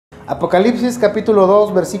Apocalipsis capítulo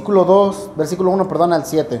 2, versículo 1, perdón, al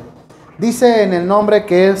 7. Dice en el nombre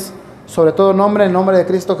que es sobre todo nombre, el nombre de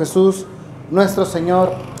Cristo Jesús, nuestro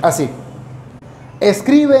Señor, así.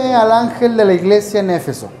 Escribe al ángel de la iglesia en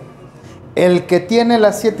Éfeso, el que tiene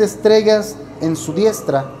las 7 estrellas en su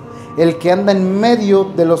diestra, el que anda en medio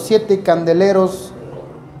de los 7 candeleros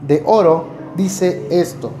de oro, dice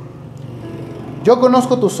esto: yo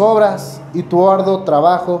conozco tus obras y tu arduo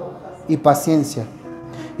trabajo y paciencia,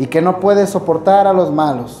 y que no puedes soportar a los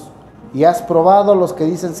malos, y has probado a los que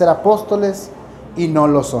dicen ser apóstoles y no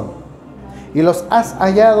lo son, y los has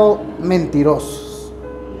hallado mentirosos,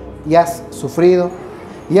 y has sufrido,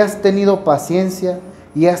 y has tenido paciencia,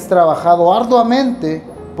 y has trabajado arduamente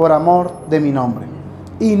por amor de mi nombre,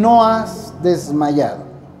 y no has desmayado.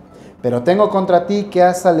 Pero tengo contra ti que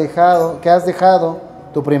has dejado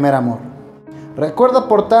tu primer amor. Recuerda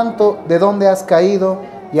por tanto de dónde has caído,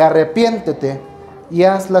 y arrepiéntete, y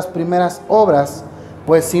haz las primeras obras,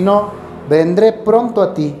 pues si no, vendré pronto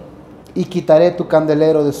a ti, y quitaré tu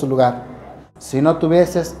candelero de su lugar, si no te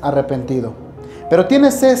hubieses arrepentido. Pero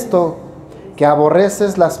tienes esto, que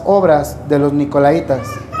aborreces las obras de los nicolaítas,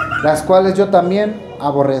 las cuales yo también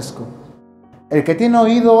aborrezco. El que tiene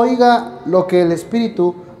oído, oiga lo que el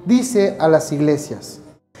Espíritu dice a las iglesias.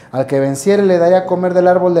 Al que venciere le daré a comer del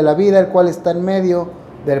árbol de la vida, el cual está en medio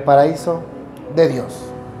del paraíso de Dios.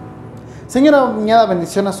 Señor, añada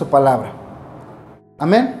bendición a su palabra.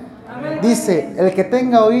 Amén. Amén. Dice, el que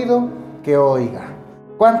tenga oído, que oiga.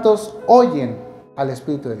 ¿Cuántos oyen al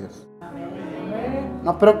Espíritu de Dios?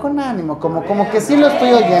 No, pero con ánimo, como que sí lo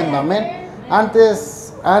estoy oyendo, amén.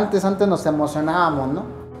 Antes nos emocionábamos, ¿no?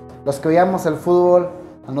 Los que veíamos el fútbol,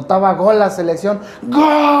 anotaba gol la selección,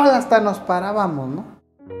 gol, hasta nos parábamos, ¿no?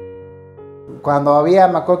 Cuando me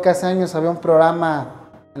acuerdo que hace años había un programa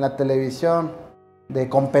en la televisión de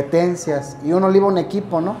competencias y uno le iba a un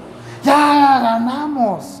equipo, ¿no? ¡Ya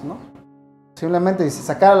ganamos!, ¿no? Simplemente si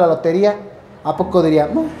sacara la lotería, ¿a poco diría,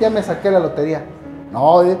 no, ya me saqué la lotería?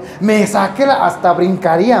 No, me saqué hasta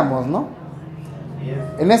brincaríamos, ¿no?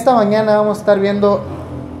 En esta mañana vamos a estar viendo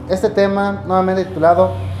este tema nuevamente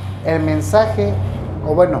titulado el mensaje,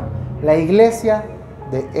 o bueno, la iglesia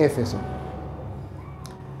de Éfeso.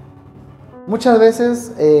 Muchas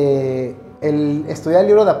veces el estudiar el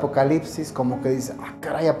libro de Apocalipsis como que dice,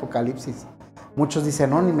 caray, Apocalipsis. Muchos dicen,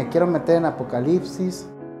 no, ni me quiero meter en Apocalipsis.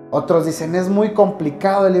 Otros dicen, es muy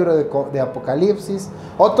complicado el libro de Apocalipsis.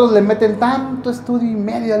 Otros le meten tanto estudio y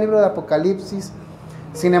medio al libro de Apocalipsis.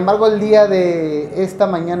 Sin embargo, el día de esta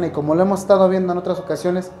mañana, y como lo hemos estado viendo en otras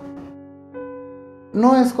ocasiones,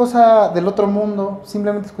 no es cosa del otro mundo.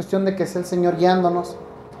 Simplemente es cuestión de que sea el Señor guiándonos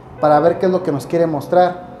para ver qué es lo que nos quiere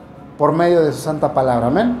mostrar por medio de su santa palabra.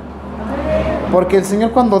 Amén. Porque el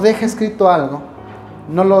Señor, cuando deja escrito algo,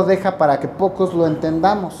 no lo deja para que pocos lo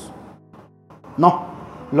entendamos. No.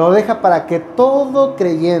 Lo deja para que todo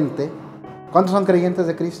creyente, ¿cuántos son creyentes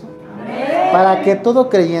de Cristo? ¡Amén! Para que todo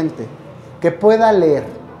creyente que pueda leer,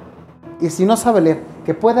 y si no sabe leer,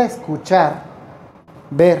 que pueda escuchar,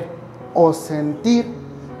 ver o sentir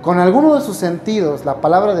con alguno de sus sentidos la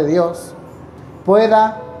palabra de Dios,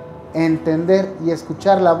 pueda entender y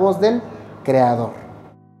escuchar la voz del Creador.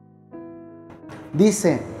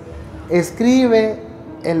 Dice, escribe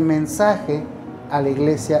el mensaje a la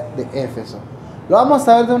iglesia de Éfeso. Lo vamos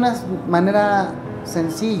a ver de una manera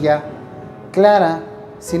sencilla, clara,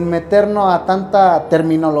 sin meternos a tanta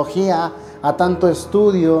terminología, a tanto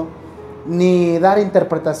estudio, ni dar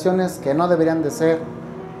interpretaciones que no deberían de ser,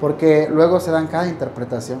 porque luego se dan cada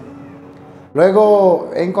interpretación. Luego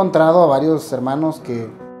he encontrado a varios hermanos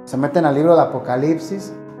que se meten al libro de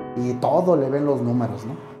Apocalipsis y todo le ven los números,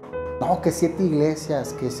 ¿no? No, que 7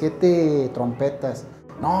 iglesias, que 7 trompetas.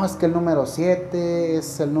 No, es que el número 7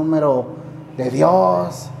 es el número de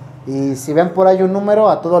Dios, y si ven por ahí un número,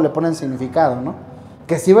 a todo le ponen significado, ¿no?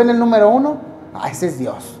 Que si ven el número 1, ese es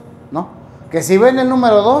Dios, ¿no? Que si ven el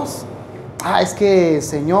número 2, es que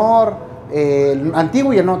Señor, el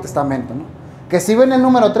Antiguo y el Nuevo Testamento, ¿no? Que si ven el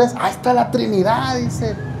número 3, está la Trinidad,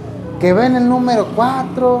 dice. Que ven el número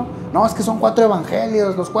 4, no, es que son 4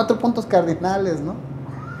 evangelios, los 4 puntos cardinales, ¿no?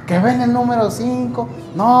 Que ven el número 5,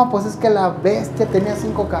 no, pues es que la bestia tenía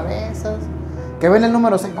 5 cabezas. Que ven el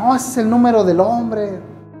número 6, no, ese es el número del hombre.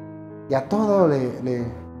 Y a todo le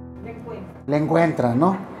encuentran,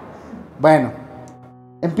 ¿no? Bueno,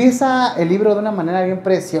 empieza el libro de una manera bien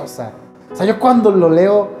preciosa. O sea, yo cuando lo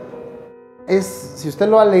leo, si usted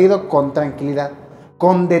lo ha leído con tranquilidad,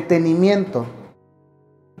 con detenimiento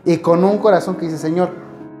y con un corazón que dice, Señor,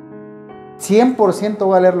 100%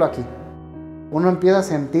 voy a leerlo aquí. Uno empieza a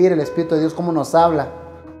sentir el Espíritu de Dios cómo nos habla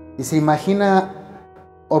y se imagina,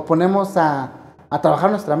 o ponemos a a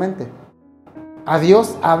trabajar nuestra mente. A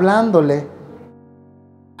Dios hablándole,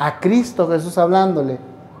 a Cristo Jesús hablándole,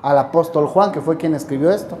 al apóstol Juan, que fue quien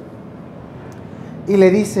escribió esto. Y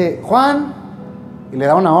le dice, Juan, y le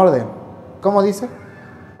da una orden. ¿Cómo dice?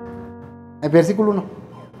 El versículo 1.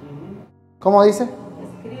 ¿Cómo dice?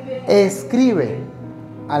 Escribe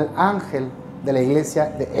al ángel de la iglesia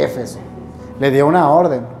de Éfeso. Le dio una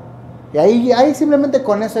orden. Y ahí simplemente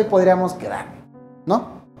con eso ahí podríamos quedar,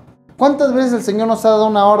 ¿no? ¿Cuántas veces el Señor nos ha dado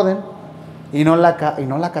una orden y no la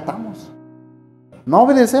acatamos? No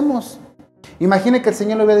obedecemos. Imagine que el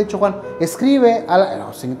Señor le hubiera dicho a Juan, escribe a la...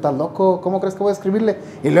 No, Señor, estás loco, ¿cómo crees que voy a escribirle?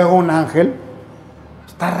 Y luego un ángel.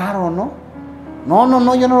 Está raro, ¿no?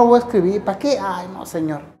 No, yo no lo voy a escribir. ¿Para qué? Ay, no,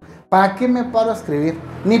 Señor. ¿Para qué me paro a escribir?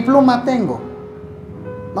 Ni pluma tengo.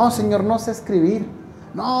 No, Señor, no sé escribir.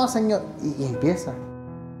 No, Señor. Y empieza.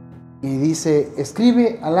 Y dice,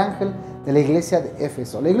 escribe al ángel de la iglesia de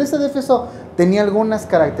Éfeso. La iglesia de Éfeso tenía algunas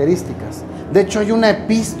características. De hecho, hay una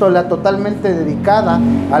epístola totalmente dedicada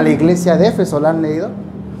a la iglesia de Éfeso. ¿La han leído?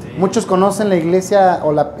 Sí. Muchos conocen la iglesia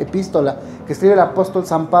o la epístola que escribe el apóstol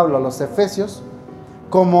San Pablo a los Efesios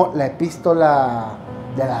como la epístola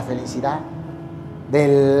de la felicidad,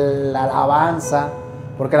 de la alabanza,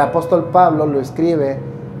 porque el apóstol Pablo lo escribe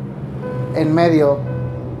en medio,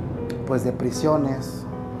 pues, de prisiones,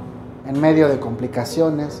 en medio de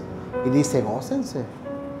complicaciones, y dice,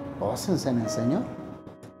 gócense en el Señor.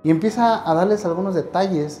 Y empieza a darles algunos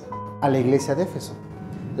detalles a la iglesia de Éfeso.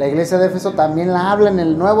 La iglesia de Éfeso también la habla en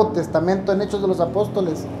el Nuevo Testamento, en Hechos de los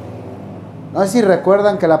Apóstoles. No sé si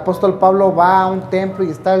recuerdan que el apóstol Pablo va a un templo y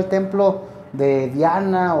está el templo de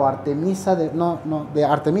Diana o Artemisa, de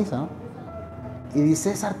Artemisa, ¿no? Y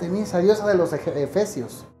dice, es Artemisa, diosa de los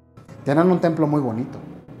Efesios. Tenían un templo muy bonito.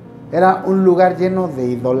 Era un lugar lleno de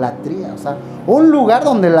idolatría, o sea, un lugar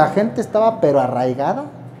donde la gente estaba pero arraigada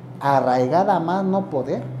a más no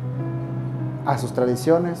poder, a sus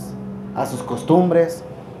tradiciones, a sus costumbres,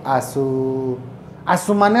 a su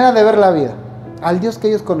manera de ver la vida, al Dios que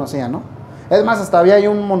ellos conocían, ¿no? Es más, hasta había ahí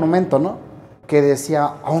un monumento, ¿no? Que decía,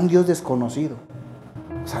 a un Dios desconocido.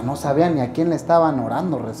 O sea, no sabían ni a quién le estaban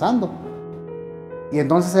orando, rezando. Y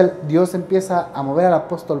entonces Dios empieza a mover al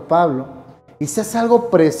apóstol Pablo y se hace algo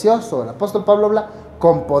precioso. El apóstol Pablo habla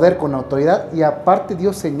con poder, con autoridad, y aparte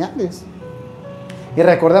dio señales. Y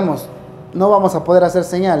recordemos, no vamos a poder hacer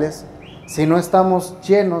señales si no estamos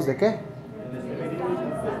llenos de ¿qué?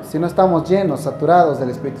 Si no estamos llenos, saturados del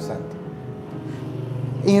Espíritu Santo.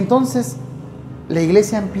 Y entonces la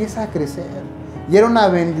iglesia empieza a crecer. Y era una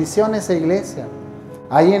bendición esa iglesia.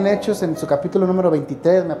 Ahí en Hechos, en su capítulo número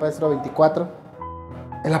 23, me parece, o 24,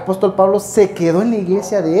 el apóstol Pablo se quedó en la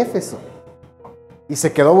iglesia de Éfeso. Y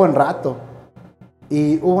se quedó buen rato.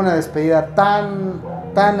 Y hubo una despedida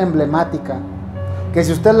tan emblemática, que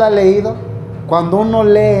si usted la ha leído, cuando uno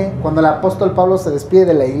lee, cuando el apóstol Pablo se despide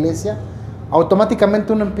de la iglesia,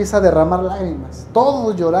 automáticamente uno empieza a derramar lágrimas.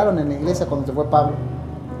 Todos lloraron en la iglesia cuando se fue Pablo.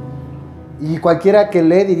 Y cualquiera que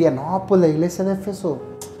lee diría, no, pues la iglesia de Éfeso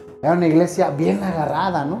era una iglesia bien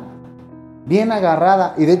agarrada, ¿no? Bien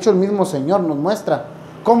agarrada. Y de hecho el mismo Señor nos muestra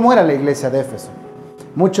cómo era la iglesia de Éfeso.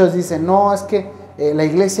 Muchos dicen, no, es que la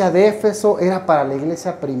iglesia de Éfeso era para la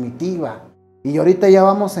iglesia primitiva. Y ahorita ya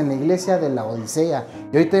vamos en la iglesia de la Odisea.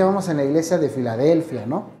 Y ahorita ya vamos en la iglesia de Filadelfia,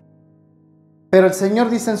 ¿no? Pero el Señor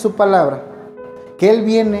dice en su palabra que Él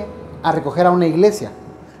viene a recoger a una iglesia.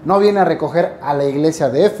 No viene a recoger a la iglesia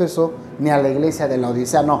de Éfeso ni a la iglesia de la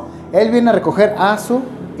Odisea, no. Él viene a recoger a su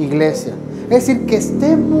iglesia. Es decir, que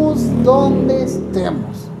estemos donde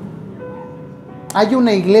estemos. Hay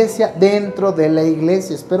una iglesia dentro de la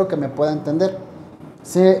iglesia. Espero que me pueda entender.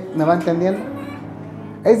 ¿Sí me va entendiendo?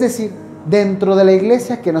 Es decir, dentro de la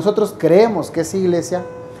iglesia que nosotros creemos que es iglesia,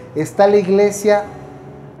 está la iglesia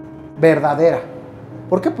verdadera.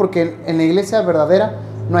 ¿Por qué? Porque en la iglesia verdadera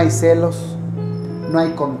no hay celos, no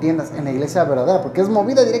hay contiendas. En la iglesia verdadera, porque es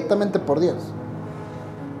movida directamente por Dios.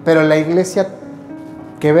 Pero en la iglesia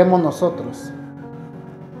que vemos nosotros,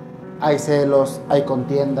 hay celos, hay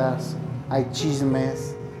contiendas, hay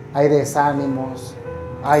chismes, hay desánimos,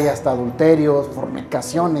 hay hasta adulterios,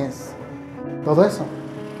 fornicaciones, todo eso.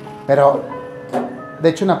 Pero, de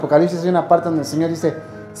hecho, en Apocalipsis hay una parte donde el Señor dice,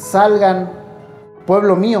 salgan,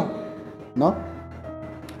 pueblo mío, ¿no?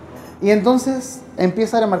 Y entonces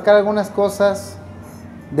empieza a remarcar algunas cosas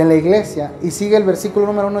de la iglesia y sigue el versículo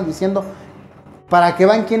número 1 diciendo, para que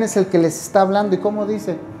vean quién es el que les está hablando. ¿Y cómo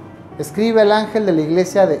dice? Escribe el ángel de la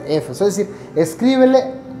iglesia de Éfeso. Es decir,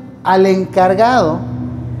 escríbele al encargado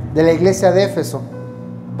de la iglesia de Éfeso,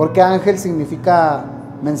 porque ángel significa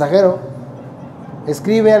mensajero.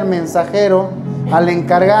 Escribe al mensajero al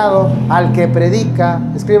encargado, al que predica,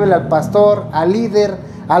 escríbele al pastor, al líder,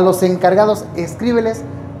 a los encargados, escríbeles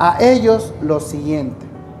a ellos lo siguiente.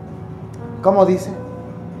 ¿Cómo dice?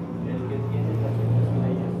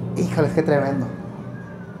 Híjole, qué tremendo.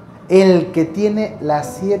 El que tiene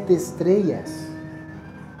las 7 estrellas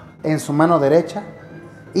en su mano derecha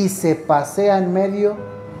y se pasea en medio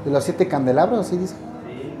de los 7 candelabros, ¿así dice?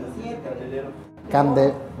 Sí, los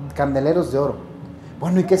 7 Candeleros de oro.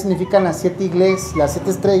 Bueno, ¿y qué significan las 7 iglesias, las 7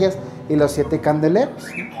 estrellas y los 7 candeleros?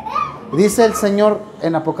 Dice el Señor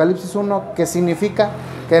en Apocalipsis 1 que significa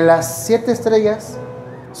que las 7 estrellas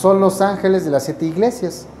son los ángeles de las 7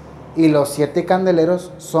 iglesias y los 7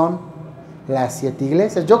 candeleros son las 7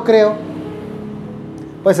 iglesias. Yo creo,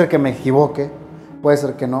 puede ser que me equivoque, puede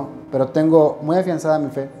ser que no, pero tengo muy afianzada mi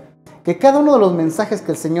fe, que cada uno de los mensajes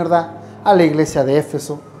que el Señor da a la iglesia de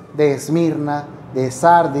Éfeso, de Esmirna, de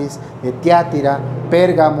Sardis, de Tiátira,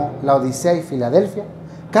 Pérgamo, Laodicea y Filadelfia,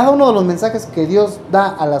 cada uno de los mensajes que Dios da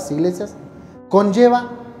a las iglesias conlleva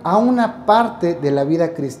a una parte de la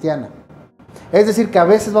vida cristiana. Es decir, que a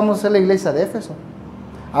veces vamos a ser la iglesia de Éfeso,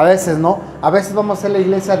 a veces no, a veces vamos a ser la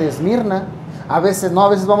iglesia de Esmirna, a veces no, a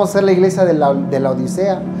veces vamos a ser la iglesia de la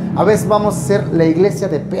Odisea, a veces vamos a ser la iglesia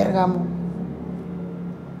de Pérgamo.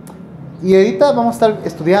 Y ahorita vamos a estar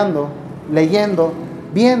estudiando, leyendo,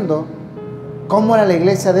 viendo cómo era la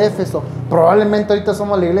iglesia de Éfeso. Probablemente ahorita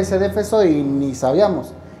somos la iglesia de Éfeso y ni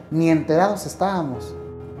sabíamos, ni enterados estábamos.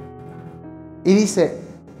 Y dice,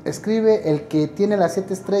 escribe el que tiene las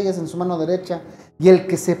 7 estrellas en su mano derecha y el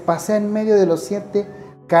que se pasea en medio de los 7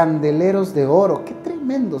 candeleros de oro. ¡Qué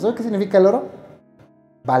tremendo! ¿Sabes qué significa el oro?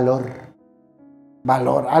 Valor.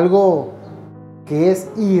 Valor, algo que es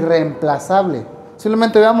irreemplazable.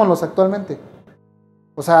 Simplemente veámoslos actualmente.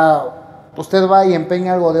 O sea, usted va y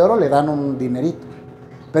empeña algo de oro, le dan un dinerito.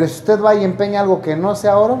 Pero si usted va y empeña algo que no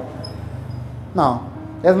sea oro, no.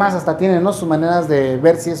 Es más, hasta tiene, ¿no?, sus maneras de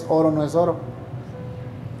ver si es oro o no es oro.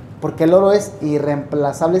 Porque el oro es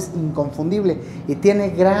irreemplazable, es inconfundible y tiene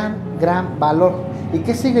gran valor. ¿Y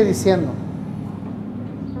qué sigue diciendo?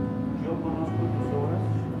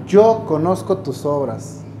 Yo conozco tus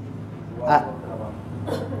obras. Ah,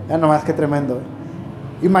 ya nomás, qué tremendo.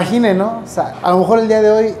 Imaginen, ¿no? O sea, a lo mejor el día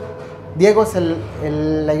de hoy Diego es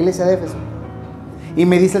la iglesia de Éfeso y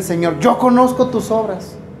me dice el Señor, yo conozco tus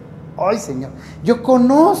obras. Ay, Señor, yo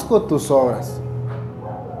conozco tus obras.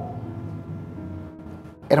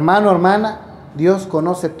 Hermano, hermana, Dios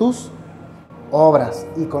conoce tus obras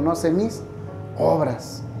y conoce mis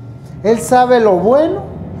obras. Él sabe lo bueno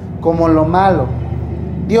como lo malo.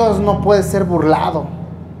 Dios no puede ser burlado.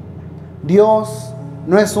 Dios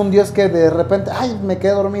no es un Dios que de repente, ay, me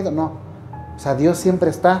quedé dormido. No. O sea, Dios siempre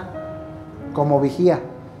está como vigía,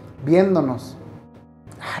 viéndonos.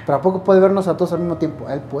 Ay, pero ¿a poco puede vernos a todos al mismo tiempo?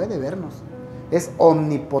 Él puede vernos. Es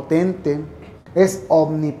omnipotente, es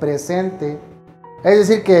omnipresente. Es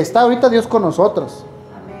decir, que está ahorita Dios con nosotros,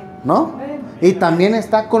 ¿no? Y también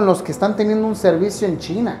está con los que están teniendo un servicio en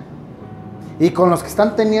China. Y con los que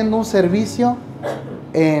están teniendo un servicio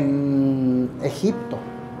en Egipto.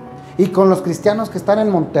 Y con los cristianos que están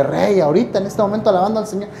en Monterrey ahorita, en este momento, alabando al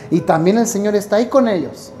Señor. Y también el Señor está ahí con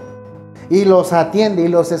ellos. Y los atiende y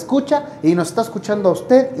los escucha. Y nos está escuchando a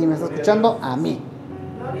usted y me está escuchando a mí.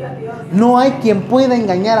 No hay quien pueda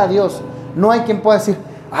engañar a Dios. No hay quien pueda decir,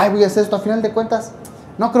 ay, voy a hacer esto. A final de cuentas,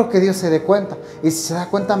 no creo que Dios se dé cuenta. Y si se da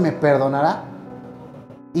cuenta, me perdonará.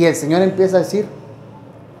 Y el Señor empieza a decir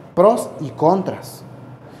pros y contras.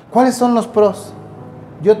 ¿Cuáles son los pros?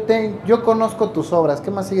 Yo conozco tus obras.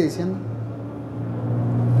 ¿Qué más sigue diciendo?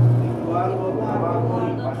 Tu arduo trabajo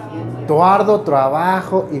y paciencia. Tu arduo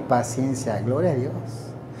trabajo y paciencia. Gloria a Dios.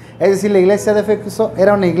 Es decir, la iglesia de Éfeso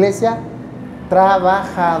era una iglesia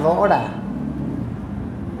trabajadora.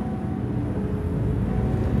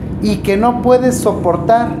 Y que no puedes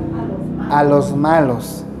soportar a los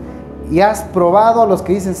malos. Y has probado a los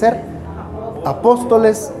que dicen ser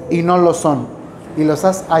apóstoles y no lo son. Y los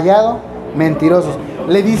has hallado mentirosos.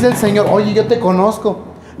 Le dice el Señor, oye, yo te conozco.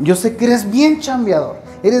 Yo sé que eres bien chambeador.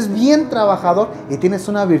 Eres bien trabajador. Y tienes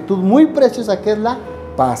una virtud muy preciosa que es la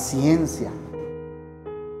paciencia.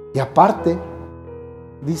 Y aparte,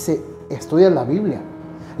 dice, estudias la Biblia.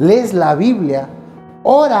 Lees la Biblia.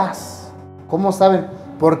 Oras. ¿Cómo saben?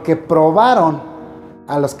 Porque probaron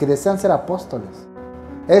a los que desean ser apóstoles.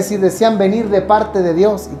 Es decir, decían venir de parte de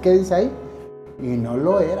Dios. ¿Y qué dice ahí? Y no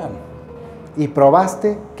lo eran. Y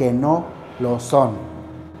probaste que no lo son.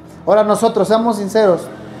 Ahora nosotros, seamos sinceros,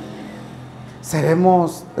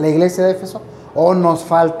 ¿seremos la iglesia de Éfeso? ¿O nos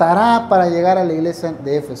faltará para llegar a la iglesia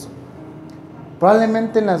de Éfeso?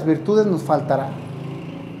 Probablemente en las virtudes nos faltará.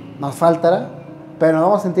 Nos faltará. pero nos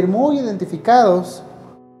vamos a sentir muy identificados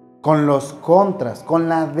con los contras, con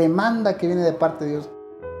la demanda que viene de parte de Dios.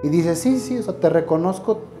 Y dice, sí, o sea, te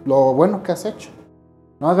reconozco lo bueno que has hecho.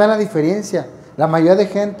 No, vean la diferencia. La mayoría de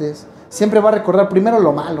gentes siempre va a recordar primero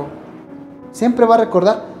lo malo. Siempre va a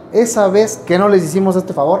recordar esa vez que no les hicimos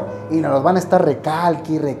este favor y nos van a estar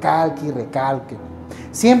recalque.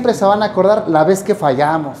 Siempre se van a acordar la vez que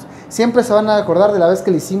fallamos. Siempre se van a acordar de la vez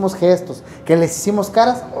que le hicimos gestos, que les hicimos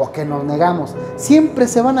caras o que nos negamos. Siempre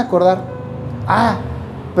se van a acordar.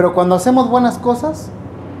 Pero cuando hacemos buenas cosas,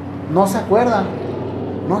 no se acuerdan.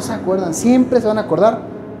 Siempre se van a acordar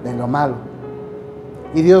de lo malo.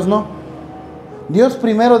 Y Dios no. Dios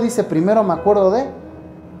primero dice, primero me acuerdo de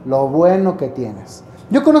lo bueno que tienes.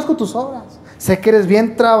 Yo conozco tus obras. Sé que eres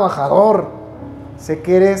bien trabajador. Sé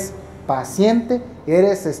que eres paciente.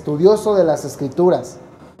 Eres estudioso de las escrituras.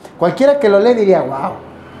 Cualquiera que lo lee diría,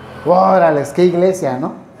 wow, órale, qué iglesia,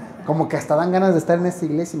 ¿no? Como que hasta dan ganas de estar en esta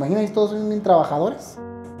iglesia. Imagínense, todos son bien trabajadores.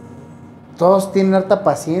 Todos tienen harta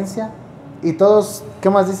paciencia. Y todos, ¿qué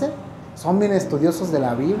más dice? Son bien estudiosos de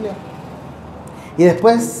la Biblia. Y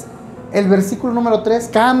después, el versículo número 3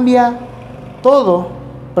 cambia todo.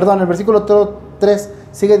 Perdón, el versículo 3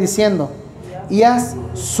 sigue diciendo, y has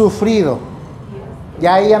sufrido. Y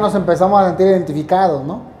ahí ya nos empezamos a sentir identificados,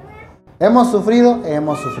 ¿no? Hemos sufrido.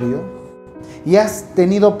 Y has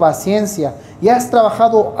tenido paciencia. Y has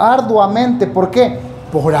trabajado arduamente. ¿Por qué?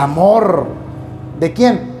 Por amor. ¿De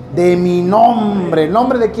quién? De mi nombre. ¿El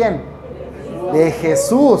nombre de quién? De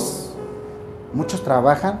Jesús. Muchos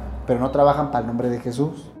trabajan, pero no trabajan para el nombre de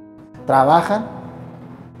Jesús. Trabajan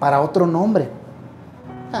para otro nombre.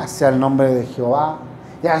 Ya sea el nombre de Jehová,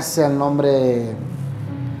 ya sea el nombre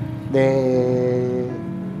de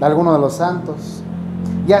alguno de los santos,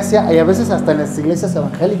 ya sea, y a veces hasta en las iglesias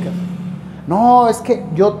evangélicas. No, es que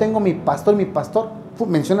yo tengo mi pastor,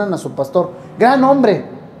 mencionan a su pastor, gran hombre,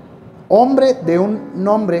 hombre de un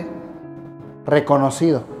nombre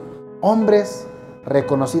reconocido, hombres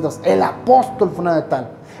reconocidos, el apóstol fulano de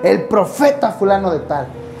tal, el profeta fulano de tal,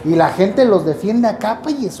 y la gente los defiende a capa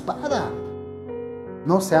y espada.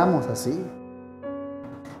 No seamos así.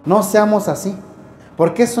 No seamos así.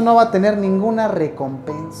 Porque eso no va a tener ninguna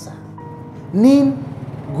recompensa.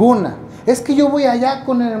 Ninguna. Es que yo voy allá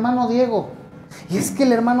con el hermano Diego. Y es que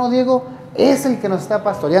el hermano Diego es el que nos está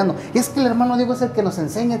pastoreando. Y es que el hermano Diego es el que nos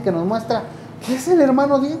enseña, el que nos muestra. ¿Qué es el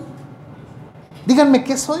hermano Diego? Díganme,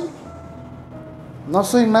 ¿qué soy? No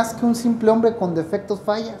soy más que un simple hombre con defectos,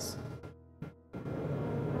 fallas.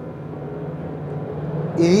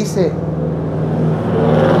 Y dice,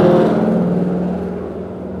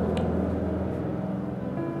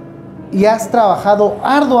 y has trabajado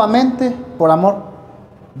arduamente por amor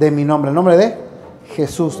de mi nombre, el nombre de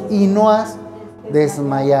Jesús, y no has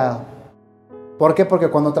desmayado. ¿Por qué? Porque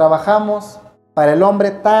cuando trabajamos para el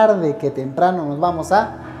hombre, tarde que temprano nos vamos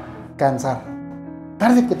a cansar.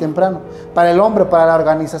 Tarde que temprano. Para el hombre, para la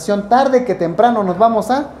organización, tarde que temprano nos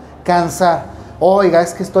vamos a cansar. Oiga,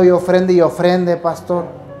 es que estoy ofrende,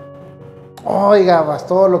 pastor. Oiga,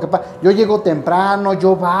 pastor, lo que pasa, yo llego temprano,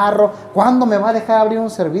 yo barro. ¿Cuándo me va a dejar abrir un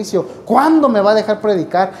servicio? ¿Cuándo me va a dejar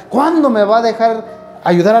predicar? ¿Cuándo me va a dejar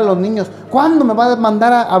ayudar a los niños? ¿Cuándo me va a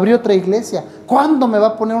mandar a abrir otra iglesia? ¿Cuándo me va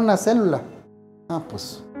a poner una célula?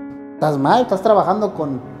 Pues estás mal, estás trabajando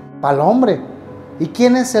para el hombre. ¿Y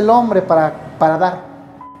quién es el hombre para dar?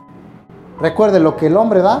 Recuerde, lo que el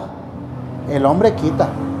hombre da, el hombre quita.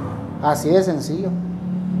 Así de sencillo.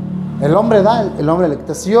 El hombre da, el hombre le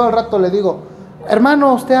quita. Si yo al rato le digo,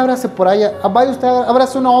 hermano, usted ábrase por allá, vaya usted,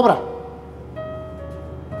 ábrase una obra.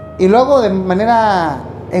 Y luego de manera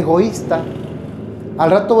egoísta, al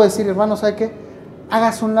rato voy a decir, hermano, ¿sabe qué?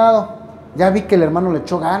 Hágase un lado. Ya vi que el hermano le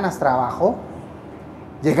echó ganas, trabajó.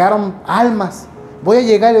 Llegaron almas. Voy a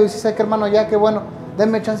llegar y le voy a decir, ¿sabe qué, hermano? Ya, qué bueno,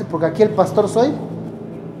 denme chance porque aquí el pastor soy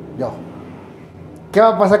yo. ¿Qué va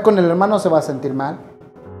a pasar con el hermano? Se va a sentir mal.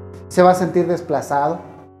 Se va a sentir desplazado.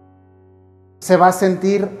 Se va a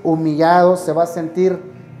sentir humillado. Se va a sentir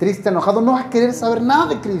triste, enojado. No va a querer saber nada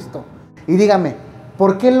de Cristo. Y dígame,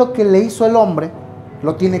 ¿por qué lo que le hizo el hombre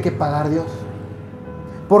lo tiene que pagar Dios?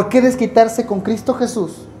 ¿Por qué desquitarse con Cristo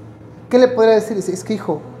Jesús? ¿Qué le podría decir? Es que,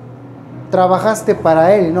 hijo, trabajaste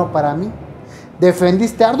para Él y no para mí.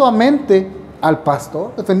 Defendiste arduamente al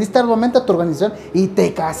pastor, defendiste arduamente a tu organización y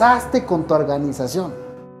te casaste con tu organización.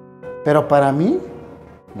 Pero para mí,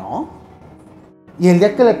 no. Y el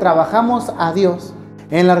día que le trabajamos a Dios,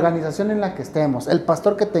 en la organización en la que estemos, el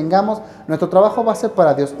pastor que tengamos, nuestro trabajo va a ser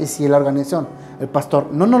para Dios. Y si la organización, el pastor,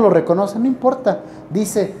 no nos lo reconoce, no importa.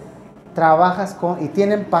 Dice, trabajas con y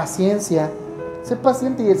tienen paciencia. Sé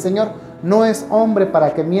paciente, y el Señor no es hombre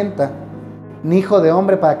para que mienta, ni hijo de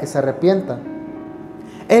hombre para que se arrepienta.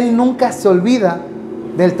 Él nunca se olvida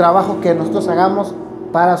del trabajo que nosotros hagamos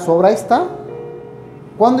para su obra. Ahí está.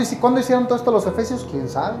 ¿Cuándo hicieron todo esto los efesios? ¿Quién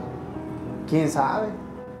sabe? ¿Quién sabe?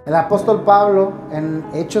 El apóstol Pablo en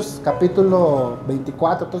Hechos capítulo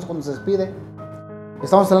 24, entonces cuando se despide,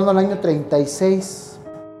 estamos hablando del año 36,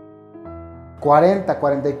 40,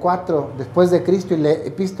 44 después de Cristo, y la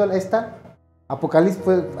epístola esta,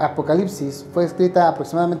 Apocalipsis, fue escrita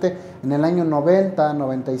aproximadamente en el año 90,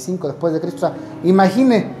 95 después de Cristo. O sea,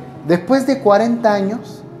 imagine, después de 40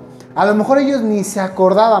 años, a lo mejor ellos ni se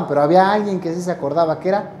acordaban, pero había alguien que sí se acordaba, que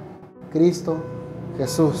era Cristo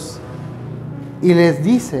Jesús. Y les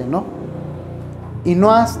dice, ¿no? Y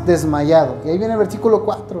no has desmayado. Y ahí viene el versículo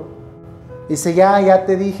 4. Dice, ya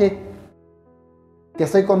te dije que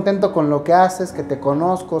estoy contento con lo que haces, que te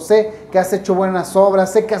conozco, sé que has hecho buenas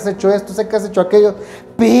obras, sé que has hecho esto, sé que has hecho aquello,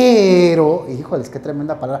 pero, híjoles, qué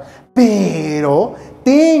tremenda palabra, pero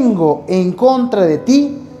tengo en contra de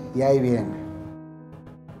ti, y ahí viene.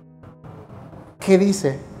 ¿Qué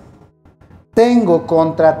dice? Tengo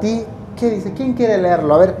contra ti, ¿qué dice? ¿Quién quiere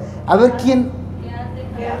leerlo? A ver quién.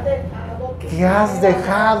 Que has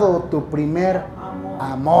dejado tu primer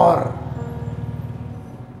amor.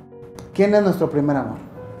 ¿Quién es nuestro primer amor?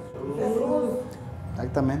 Jesús.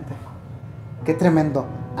 Exactamente. Qué tremendo.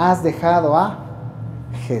 Has dejado a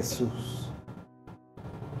Jesús.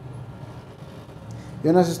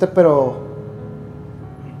 Yo no sé usted, pero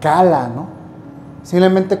cala, ¿no?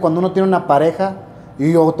 Simplemente cuando uno tiene una pareja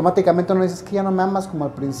y automáticamente uno dice, es que ya no me amas como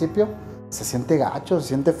al principio, se siente gacho, se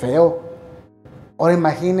siente feo. Ahora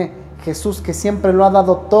imagine, Jesús, que siempre lo ha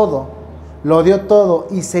dado todo, lo dio todo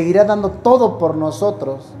y seguirá dando todo por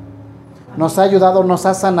nosotros. Nos ha ayudado, nos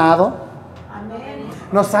ha sanado,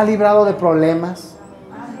 nos ha librado de problemas,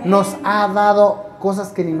 nos ha dado cosas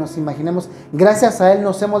que ni nos imaginemos. Gracias a Él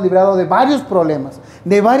nos hemos librado de varios problemas,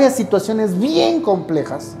 de varias situaciones bien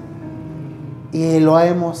complejas, y lo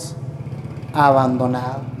hemos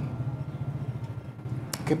abandonado.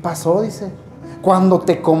 ¿Qué pasó? Dice, cuando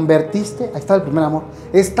te convertiste, ahí está el primer amor,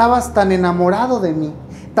 estabas tan enamorado de mí,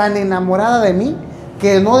 tan enamorada de mí,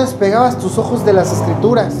 que no despegabas tus ojos de las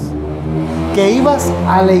Escrituras, que ibas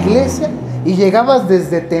a la iglesia y llegabas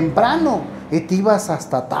desde temprano y te ibas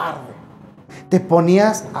hasta tarde, te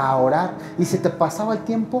ponías a orar y se te pasaba el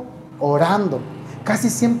tiempo orando. Casi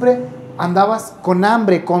siempre andabas con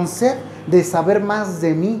hambre, con sed de saber más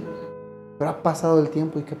de mí. Pero ha pasado el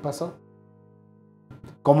tiempo, ¿y qué pasó?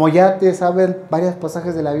 Como ya te saben varios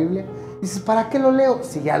pasajes de la Biblia, dices, ¿para qué lo leo?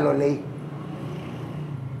 Si ya lo leí.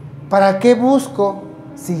 ¿Para qué busco?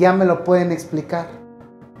 Si ya me lo pueden explicar.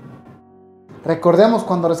 Recordemos,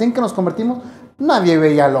 cuando recién que nos convertimos, nadie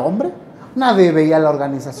veía al hombre, nadie veía la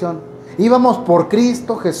organización. Íbamos por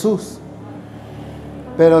Cristo Jesús.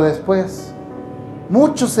 Pero después,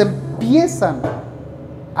 muchos empiezan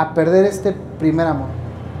a perder este primer amor.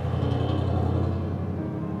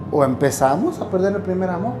 O empezamos a perder el primer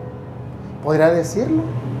amor, podría decirlo.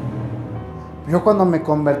 Yo cuando me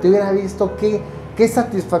convertí hubiera visto qué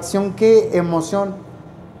satisfacción, qué emoción,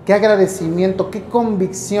 qué agradecimiento, qué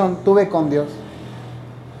convicción tuve con Dios.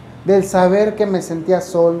 Del saber que me sentía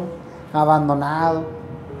solo, abandonado.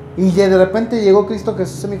 Y de repente llegó Cristo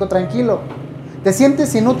Jesús y me dijo, tranquilo, ¿te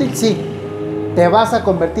sientes inútil? Sí, te vas a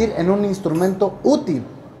convertir en un instrumento útil.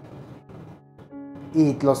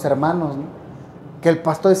 Y los hermanos, ¿no? Que el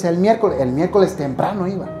pastor decía el miércoles temprano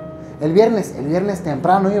iba. El viernes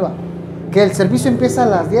temprano iba. Que el servicio empieza a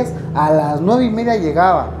las 10, a las 9:30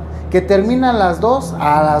 llegaba. Que termina a las 2,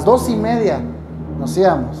 a las 2:30 nos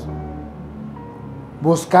íbamos.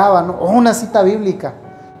 Buscaba, ¿no? Una cita bíblica.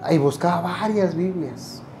 Ahí buscaba varias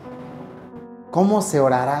Biblias. ¿Cómo se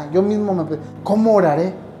orará? Yo mismo ¿cómo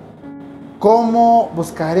oraré? ¿Cómo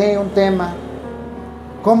buscaré un tema?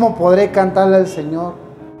 ¿Cómo podré cantarle al Señor?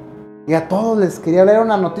 Y a todos les quería hablar, era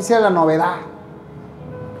una noticia de la novedad.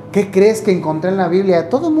 ¿Qué crees que encontré en la Biblia? A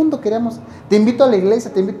todo el mundo queríamos, te invito a la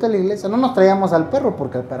iglesia, te invito a la iglesia. No nos traíamos al perro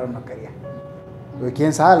porque el perro no quería. Pero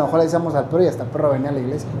quién sabe, a lo mejor le decíamos al perro y hasta el perro venía a la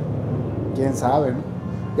iglesia. Quién sabe, ¿no?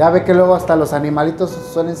 Ya ve que luego hasta los animalitos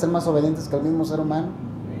suelen ser más obedientes que el mismo ser humano.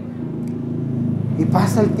 Y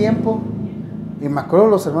pasa el tiempo. Y me acuerdo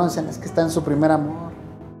los hermanos decían, es que está en su primer amor.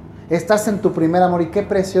 Estás en tu primer amor. Y qué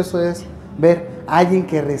precioso es ver a alguien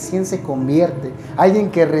que recién se convierte, alguien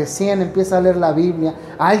que recién empieza a leer la Biblia,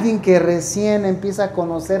 alguien que recién empieza a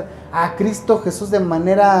conocer a Cristo Jesús de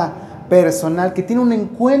manera personal, que tiene un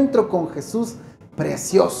encuentro con Jesús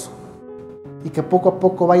precioso y que poco a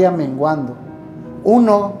poco vaya menguando.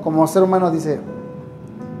 Uno como ser humano dice,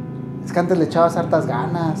 es que antes le echabas hartas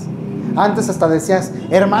ganas, antes hasta decías,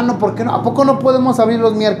 hermano, ¿por qué no? ¿A poco no podemos abrir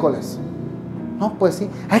los miércoles? No, pues sí,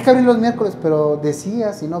 hay que abrir los miércoles, pero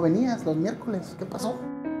decías y no venías los miércoles. ¿Qué pasó?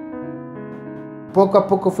 Poco a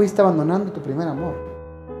poco fuiste abandonando tu primer amor.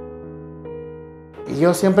 Y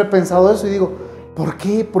yo siempre he pensado eso y digo, ¿por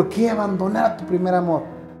qué? ¿Por qué abandonar tu primer amor?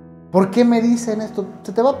 ¿Por qué me dicen esto?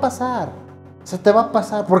 Se te va a pasar. Se te va a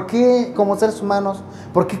pasar. ¿Por qué como seres humanos?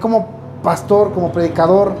 ¿Por qué como pastor, como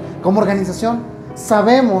predicador, como organización?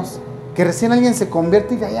 Sabemos que recién alguien se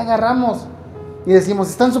convierte y de ahí agarramos. Y decimos,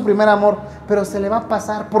 está en su primer amor, pero se le va a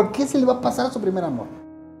pasar. ¿Por qué se le va a pasar a su primer amor?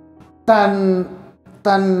 Tan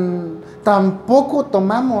poco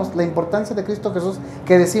tomamos la importancia de Cristo Jesús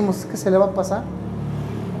que decimos, es que se le va a pasar.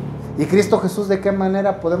 ¿Y Cristo Jesús de qué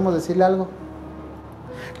manera podemos decirle algo?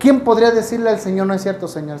 ¿Quién podría decirle al Señor, no es cierto,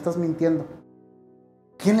 Señor, estás mintiendo?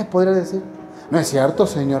 ¿Quién le podría decir? No es cierto,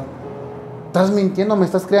 Señor, estás mintiendo, me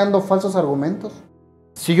estás creando falsos argumentos.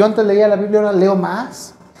 Si yo antes leía la Biblia, ahora leo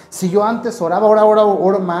más. Si yo antes oraba, ahora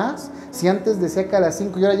oro más. Si antes decía que a las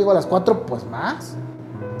 5 y ahora llego a las 4, pues más.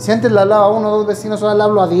 Si antes le hablaba a 1 o 2 vecinos, ahora le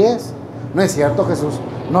hablo a 10. No es cierto, Jesús,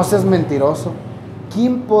 no seas mentiroso.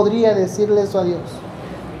 ¿Quién podría decirle eso a Dios?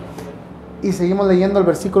 Y seguimos leyendo el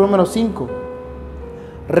versículo número 5.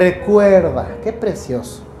 Recuerda, qué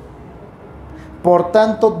precioso. Por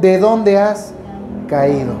tanto, ¿de dónde has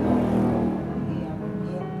caído?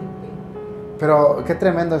 Pero qué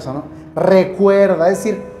tremendo eso, ¿no? Recuerda, es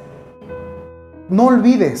decir, no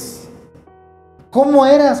olvides cómo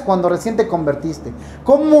eras cuando recién te convertiste.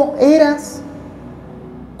 ¿Cómo eras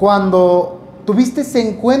cuando tuviste ese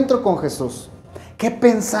encuentro con Jesús? ¿Qué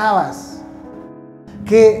pensabas?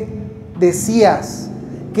 ¿Qué decías?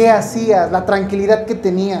 ¿Qué hacías? La tranquilidad que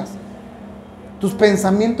tenías. Tus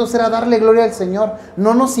pensamientos era darle gloria al Señor.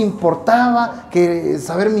 No nos importaba que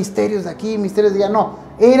saber misterios de aquí, misterios de allá. No,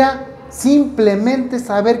 era simplemente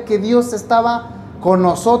saber que Dios estaba con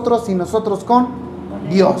nosotros y nosotros con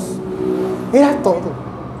Dios. Era todo.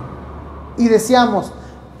 Y decíamos,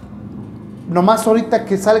 nomás ahorita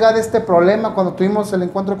que salga de este problema, cuando tuvimos el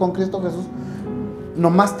encuentro con Cristo Jesús,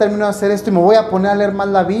 nomás termino de hacer esto y me voy a poner a leer más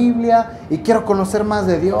la Biblia y quiero conocer más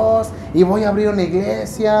de Dios y voy a abrir una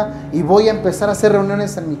iglesia y voy a empezar a hacer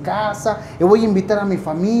reuniones en mi casa y voy a invitar a mi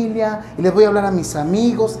familia y les voy a hablar a mis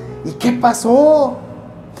amigos. ¿Y qué pasó?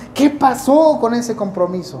 ¿Qué pasó con ese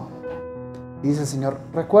compromiso? Y dice el Señor,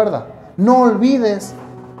 recuerda, no olvides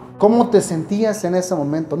cómo te sentías en ese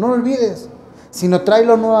momento, no lo olvides, sino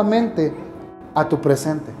tráelo nuevamente a tu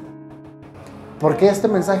presente. Porque este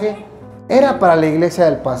mensaje era para la iglesia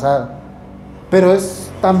del pasado, pero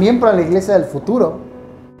es también para la iglesia del futuro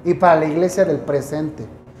y para la iglesia del presente.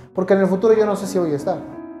 Porque en el futuro yo no sé si voy a estar,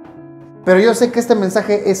 pero yo sé que este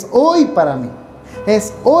mensaje es hoy para mí,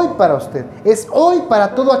 es hoy para usted, es hoy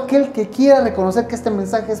para todo aquel que quiera reconocer que este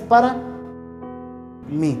mensaje es para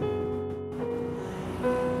mí.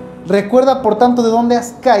 Recuerda, por tanto, de dónde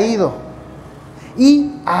has caído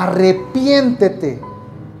y arrepiéntete.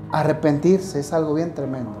 Arrepentirse es algo bien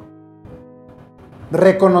tremendo.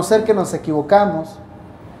 Reconocer que nos equivocamos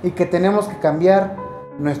y que tenemos que cambiar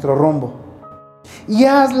nuestro rumbo. Y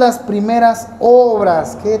haz las primeras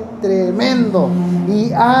obras. ¡Qué tremendo!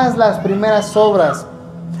 Y haz las primeras obras.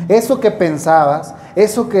 Eso que pensabas,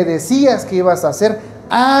 eso que decías que ibas a hacer,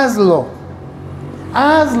 hazlo.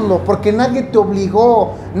 Hazlo, porque nadie te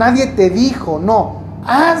obligó, nadie te dijo, no,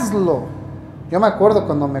 hazlo. Yo me acuerdo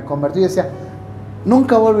cuando me convertí y decía,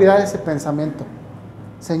 nunca voy a olvidar ese pensamiento.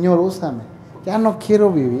 Señor, úsame. Ya no quiero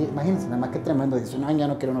vivir. Imagínense nada más qué tremendo. Dice, no, ya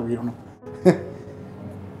no quiero vivir uno.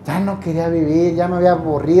 Ya no quería vivir, ya me había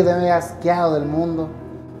aburrido, ya me había asqueado del mundo.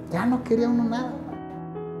 Ya no quería uno nada.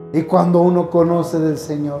 Y cuando uno conoce del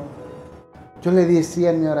Señor, yo le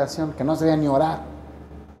decía en mi oración, que no sabía ni orar,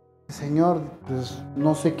 Señor, pues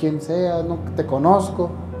no sé quién sea, no te conozco,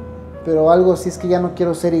 pero algo sí es que ya no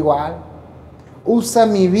quiero ser igual. Usa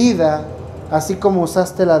mi vida así como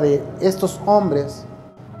usaste la de estos hombres,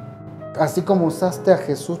 así como usaste a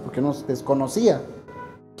Jesús, porque no desconocía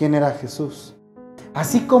quién era Jesús.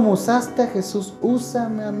 Así como usaste a Jesús,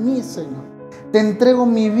 úsame a mí, Señor. Te entrego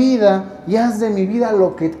mi vida y haz de mi vida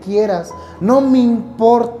lo que quieras. No me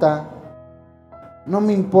importa,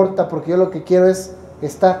 porque yo lo que quiero es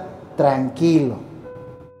estar tranquilo.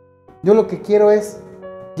 Yo lo que quiero es,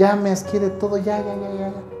 ya me asqué de todo, ya.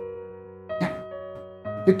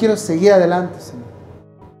 Yo quiero seguir adelante, Señor.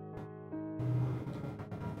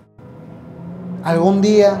 Algún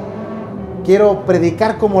día quiero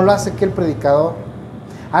predicar como lo hace aquel predicador.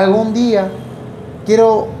 Algún día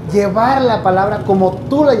quiero llevar la palabra como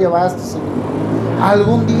tú la llevaste, Señor.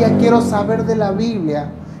 Algún día quiero saber de la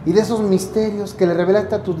Biblia y de esos misterios que le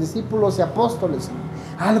revelaste a tus discípulos y apóstoles.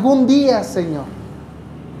 Algún día, Señor.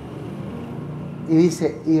 Y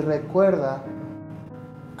dice, y recuerda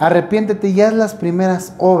arrepiéntete y haz las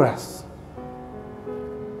primeras obras.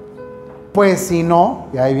 Pues si no,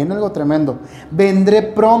 y ahí viene algo tremendo, vendré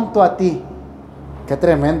pronto a ti. Qué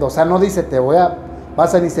tremendo, o sea, no dice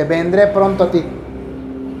dice, vendré pronto a ti.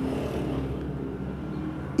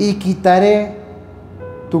 Y quitaré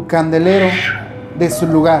tu candelero de su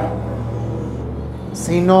lugar,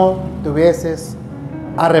 si no te hubieses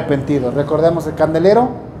arrepentido. Recordemos, el candelero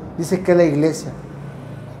dice que es la iglesia.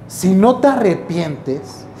 Si no te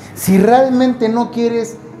arrepientes, si realmente no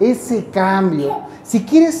quieres ese cambio, si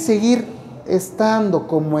quieres seguir estando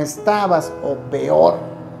como estabas o peor,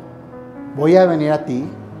 voy a venir a ti.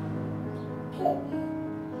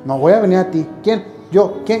 No voy a venir a ti. ¿Quién?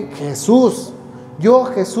 Yo. ¿Quién? Jesús. Yo,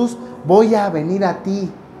 Jesús, voy a venir a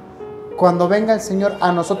ti. Cuando venga el Señor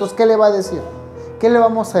a nosotros, ¿qué le va a decir? ¿Qué le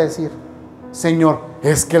vamos a decir? Señor,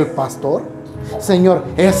 ¿es que el pastor? Señor,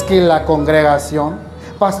 ¿es que la congregación?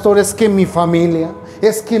 Pastor, ¿es que mi familia?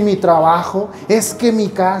 ¿Es que mi trabajo? ¿Es que mi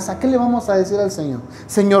casa? ¿Qué le vamos a decir al Señor?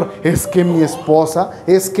 Señor, ¿es que mi esposa?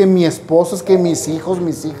 ¿Es que mi esposo? ¿Es que mis hijos,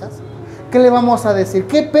 mis hijas? ¿Qué le vamos a decir?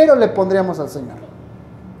 ¿Qué pero le pondríamos al Señor?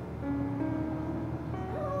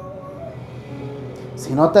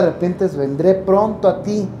 Si no te arrepientes, vendré pronto a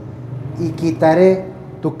ti y quitaré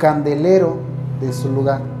tu candelero de su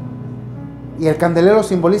lugar. Y el candelero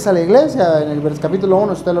simboliza la iglesia, en el capítulo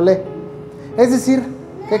 1, usted lo lee. Es decir,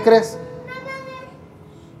 ¿qué crees?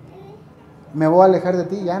 Me voy a alejar de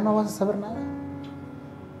ti, ya no vas a saber nada.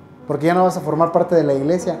 Porque ya no vas a formar parte de la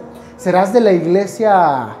iglesia. Serás de la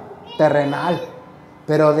iglesia terrenal,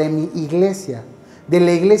 pero de mi iglesia, de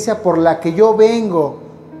la iglesia por la que yo vengo,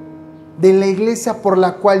 de la iglesia por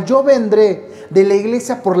la cual yo vendré, de la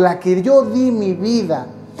iglesia por la que yo di mi vida,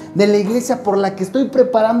 de la iglesia por la que estoy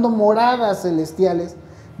preparando moradas celestiales.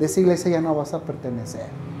 De esa iglesia ya no vas a pertenecer.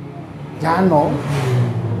 Ya no.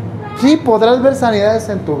 Sí, podrás ver sanidades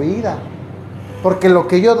en tu vida, porque lo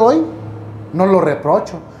que yo doy no lo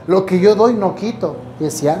reprocho, lo que yo doy no quito. Y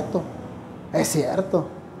es cierto, es cierto.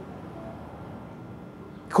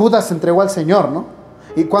 Judas entregó al Señor, ¿no?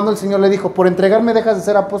 Y cuando el Señor le dijo, por entregarme dejas de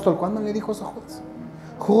ser apóstol, ¿cuándo le dijo eso a Judas?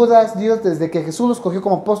 Judas, Dios, desde que Jesús lo escogió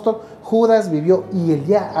como apóstol, Judas vivió, y el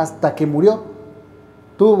día hasta que murió,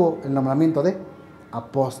 tuvo el nombramiento de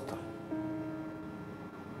apóstol.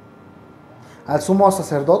 Al sumo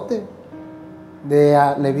sacerdote de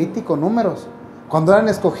Levítico, Números, cuando eran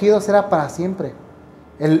escogidos era para siempre.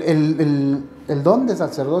 El don de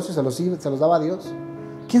sacerdocio se los daba a Dios.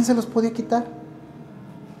 ¿Quién se los podía quitar?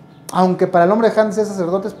 Aunque para el hombre dejaban de ser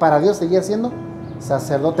sacerdotes, para Dios seguía siendo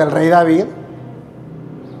sacerdote. El rey David,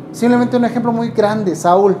 simplemente un ejemplo muy grande,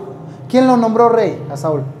 Saúl. ¿Quién lo nombró rey a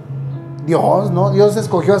Saúl? Dios, ¿no? Dios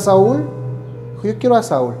escogió a Saúl. Dijo, yo quiero a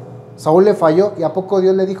Saúl. Saúl le falló, y a poco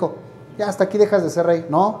Dios le dijo, ya hasta aquí dejas de ser rey.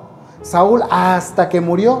 No, Saúl hasta que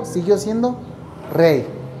murió siguió siendo rey.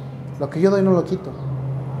 Lo que yo doy no lo quito.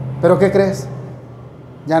 Pero ¿qué crees?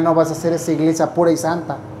 Ya no vas a ser esa iglesia pura y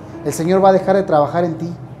santa. El Señor va a dejar de trabajar en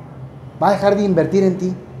ti, va a dejar de invertir en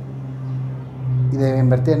ti y de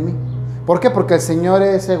invertir en mí. ¿Por qué? Porque el Señor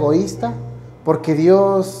es egoísta, porque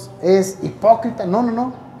Dios es hipócrita. No, no,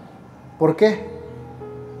 no. ¿Por qué?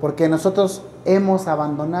 Porque nosotros hemos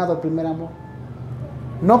abandonado el primer amor.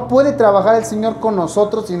 No puede trabajar el Señor con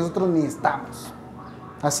nosotros si nosotros ni estamos.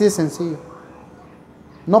 Así de sencillo.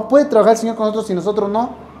 No puede trabajar el Señor con nosotros si nosotros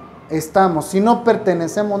no estamos. Si no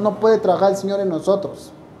pertenecemos, no puede trabajar el Señor en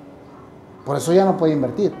nosotros. Por eso ya no puede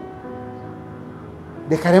invertir.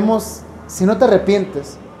 Dejaremos, si no te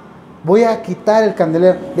arrepientes, voy a quitar el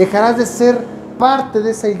candelero. Dejarás de ser parte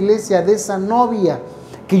de esa iglesia, de esa novia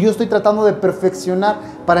que yo estoy tratando de perfeccionar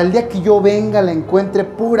para el día que yo venga la encuentre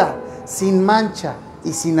pura, sin mancha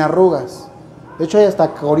y sin arrugas. De hecho hay hasta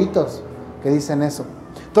coritos que dicen eso.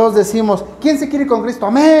 Todos decimos, ¿quién se quiere ir con Cristo?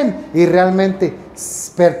 ¡Amén! Y realmente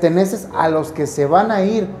perteneces a los que se van a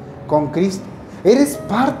ir con Cristo. ¿Eres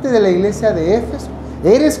parte de la iglesia de Éfeso?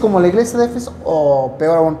 ¿Eres como la iglesia de Éfeso? O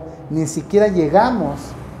peor aún, ni siquiera llegamos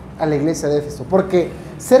a la iglesia de Éfeso. Porque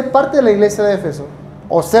ser parte de la iglesia de Éfeso,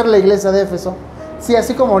 o ser la iglesia de Éfeso, sí,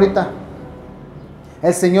 así como ahorita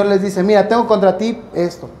el Señor les dice, mira, tengo contra ti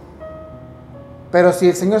esto. Pero si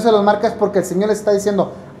el Señor se los marca es porque el Señor les está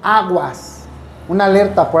diciendo, aguas, una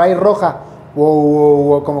alerta por ahí roja,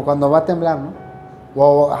 como cuando va a temblar,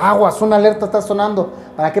 ¿no? Aguas, una alerta está sonando.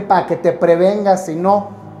 ¿Para qué? Para que te prevengas y no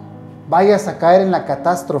vayas a caer en la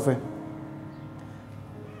catástrofe.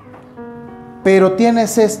 Pero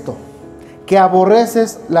tienes esto, que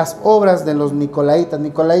aborreces las obras de los nicolaitas.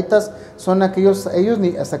 Nicolaitas son aquellos, ellos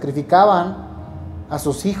sacrificaban a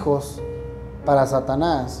sus hijos para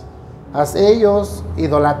Satanás. Ellos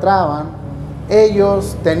idolatraban,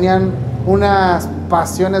 ellos tenían unas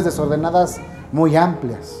pasiones desordenadas muy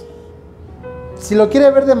amplias. Si lo quiere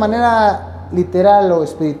ver de manera literal o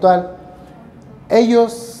espiritual,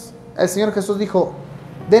 ellos, el Señor Jesús dijo,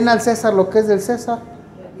 den al César lo que es del César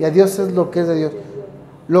y a Dios es lo que es de Dios.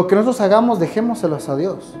 Lo que nosotros hagamos, dejémoselos a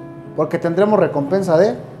Dios, porque tendremos recompensa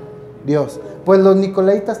de Dios. Pues los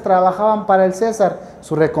nicolaitas trabajaban para el César,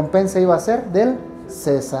 su recompensa iba a ser del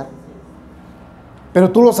César.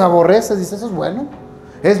 Pero tú los aborreces, dices, eso es bueno.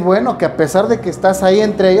 Es bueno que a pesar de que estás ahí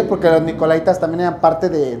entre ellos, porque los nicolaitas también eran parte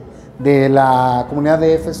de la comunidad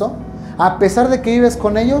de Éfeso, a pesar de que vives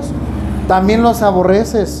con ellos, también los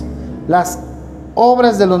aborreces. Las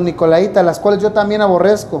obras de los nicolaitas, las cuales yo también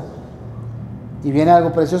aborrezco. Y viene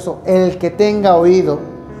algo precioso: el que tenga oído,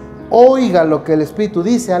 oiga lo que el Espíritu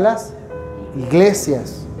dice a las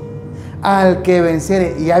iglesias. Al que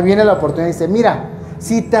venciere. Y ya viene la oportunidad, dice, mira,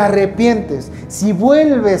 si te arrepientes, si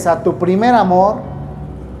vuelves a tu primer amor,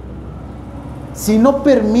 si no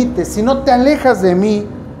permites, si no te alejas de mí,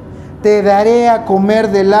 te daré a comer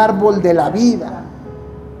del árbol de la vida.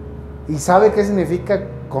 ¿Y sabe qué significa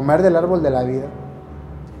comer del árbol de la vida?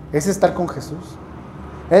 Es estar con Jesús.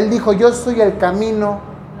 Él dijo, yo soy el camino,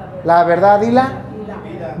 la verdad y la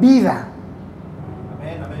vida.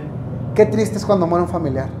 Amén, amén. Qué triste es cuando muere un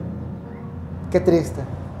familiar. Qué triste.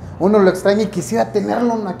 Uno lo extraña y quisiera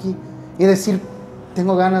tenerlo aquí y decir,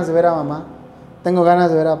 tengo ganas de ver a mamá, tengo ganas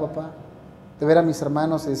de ver a papá, de ver a mis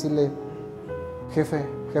hermanos y decirle, jefe,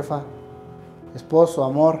 jefa, esposo,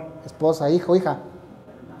 amor, esposa, hijo, hija,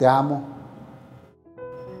 te amo.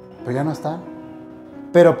 Pero ya no están.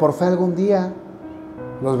 Pero por fe algún día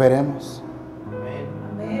los veremos.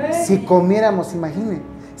 Amén. Si comiéramos, imagine,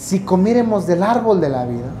 si comiéramos del árbol de la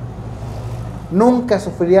vida, nunca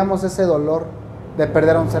sufriríamos ese dolor de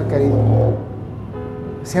perder a un ser querido.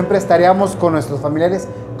 Siempre estaríamos con nuestros familiares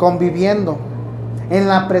conviviendo en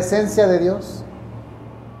la presencia de Dios.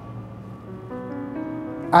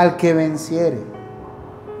 Al que venciere,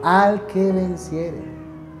 al que venciere.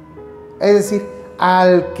 Es decir,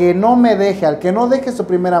 al que no me deje, al que no deje su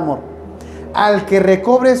primer amor, al que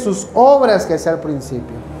recobre sus obras que hacía al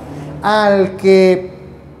principio, al que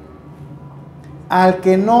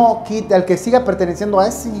no quite, al que siga perteneciendo a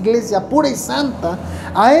esa iglesia pura y santa,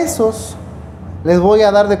 a esos les voy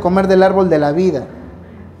a dar de comer del árbol de la vida,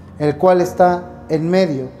 el cual está en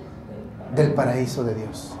medio del paraíso de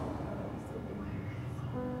Dios.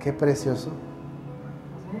 Qué precioso.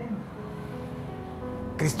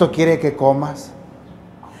 Cristo quiere que comas.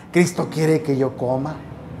 Cristo quiere que yo coma.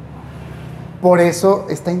 Por eso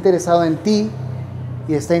está interesado en ti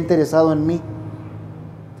y está interesado en mí.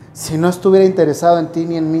 Si no estuviera interesado en ti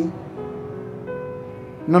ni en mí,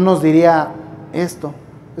 no nos diría esto.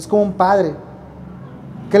 Es como un padre.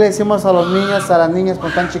 ¿Qué le decimos a los niños, a las niñas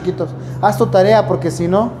cuando están chiquitos? Haz tu tarea, porque si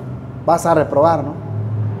no, vas a reprobar, ¿no?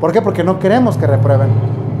 ¿Por qué? Porque no queremos que reprueben.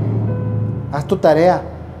 Haz tu tarea.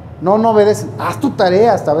 No obedecen. Haz tu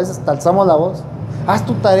tarea. Hasta a veces alzamos la voz. Haz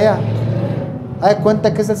tu tarea. Haz de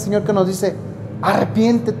cuenta que es el Señor que nos dice,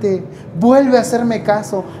 arrepiéntete, vuelve a hacerme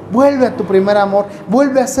caso, vuelve a tu primer amor,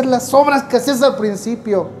 vuelve a hacer las obras que hacías al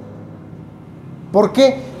principio. ¿Por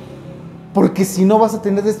qué? Porque si no vas a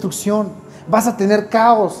tener destrucción, vas a tener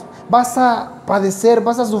caos, vas a padecer,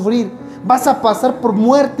 vas a sufrir, vas a pasar por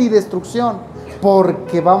muerte y destrucción,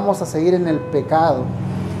 porque vamos a seguir en el pecado.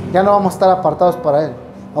 Ya no vamos a estar apartados para Él,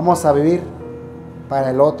 vamos a vivir para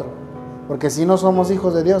el otro, porque si no somos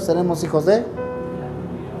hijos de Dios, seremos hijos de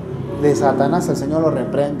Satanás. El Señor lo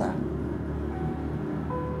reprenda.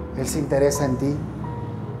 Él se interesa en ti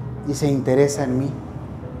y se interesa en mí.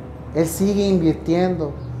 Él sigue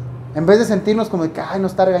invirtiendo. En vez de sentirnos como que, ay,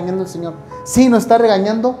 nos está regañando el Señor. Sí, nos está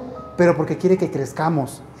regañando, pero porque quiere que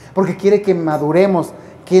crezcamos, porque quiere que maduremos,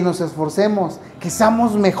 que nos esforcemos, que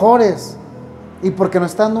seamos mejores, y porque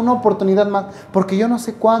nos está dando una oportunidad más. Porque yo no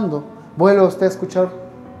sé cuándo vuelva usted a escuchar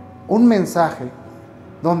un mensaje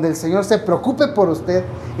donde el Señor se preocupe por usted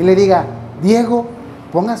y le diga, Diego,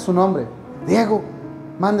 ponga su nombre, Diego,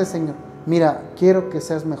 mande, Señor, mira, quiero que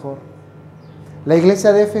seas mejor. La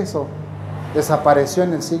iglesia de Éfeso desapareció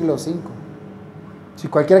en el siglo V. Si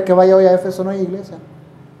cualquiera que vaya hoy a Éfeso, no hay iglesia.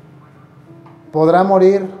 Podrá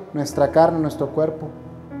morir nuestra carne, nuestro cuerpo,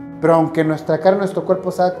 pero aunque nuestra carne, nuestro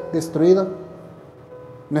cuerpo sea destruido,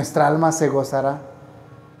 nuestra alma se gozará.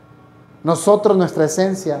 Nosotros, nuestra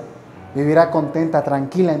esencia, vivirá contenta,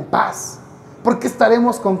 tranquila, en paz, porque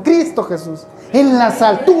estaremos con Cristo Jesús en las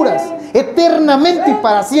alturas, eternamente y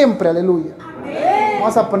para siempre. Aleluya.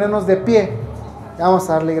 Vamos a ponernos de pie y vamos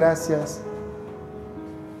a darle gracias.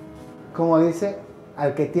 Como dice,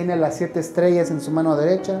 al que tiene las 7 estrellas en su mano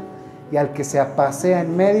derecha y al que se pasea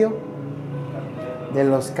en medio de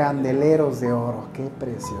los candeleros de oro. Qué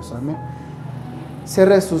precioso, amén.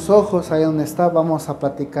 Cierre sus ojos ahí donde está. Vamos a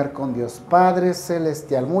platicar con Dios. Padre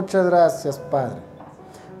Celestial, muchas gracias, Padre.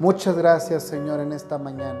 Muchas gracias, Señor, en esta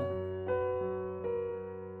mañana.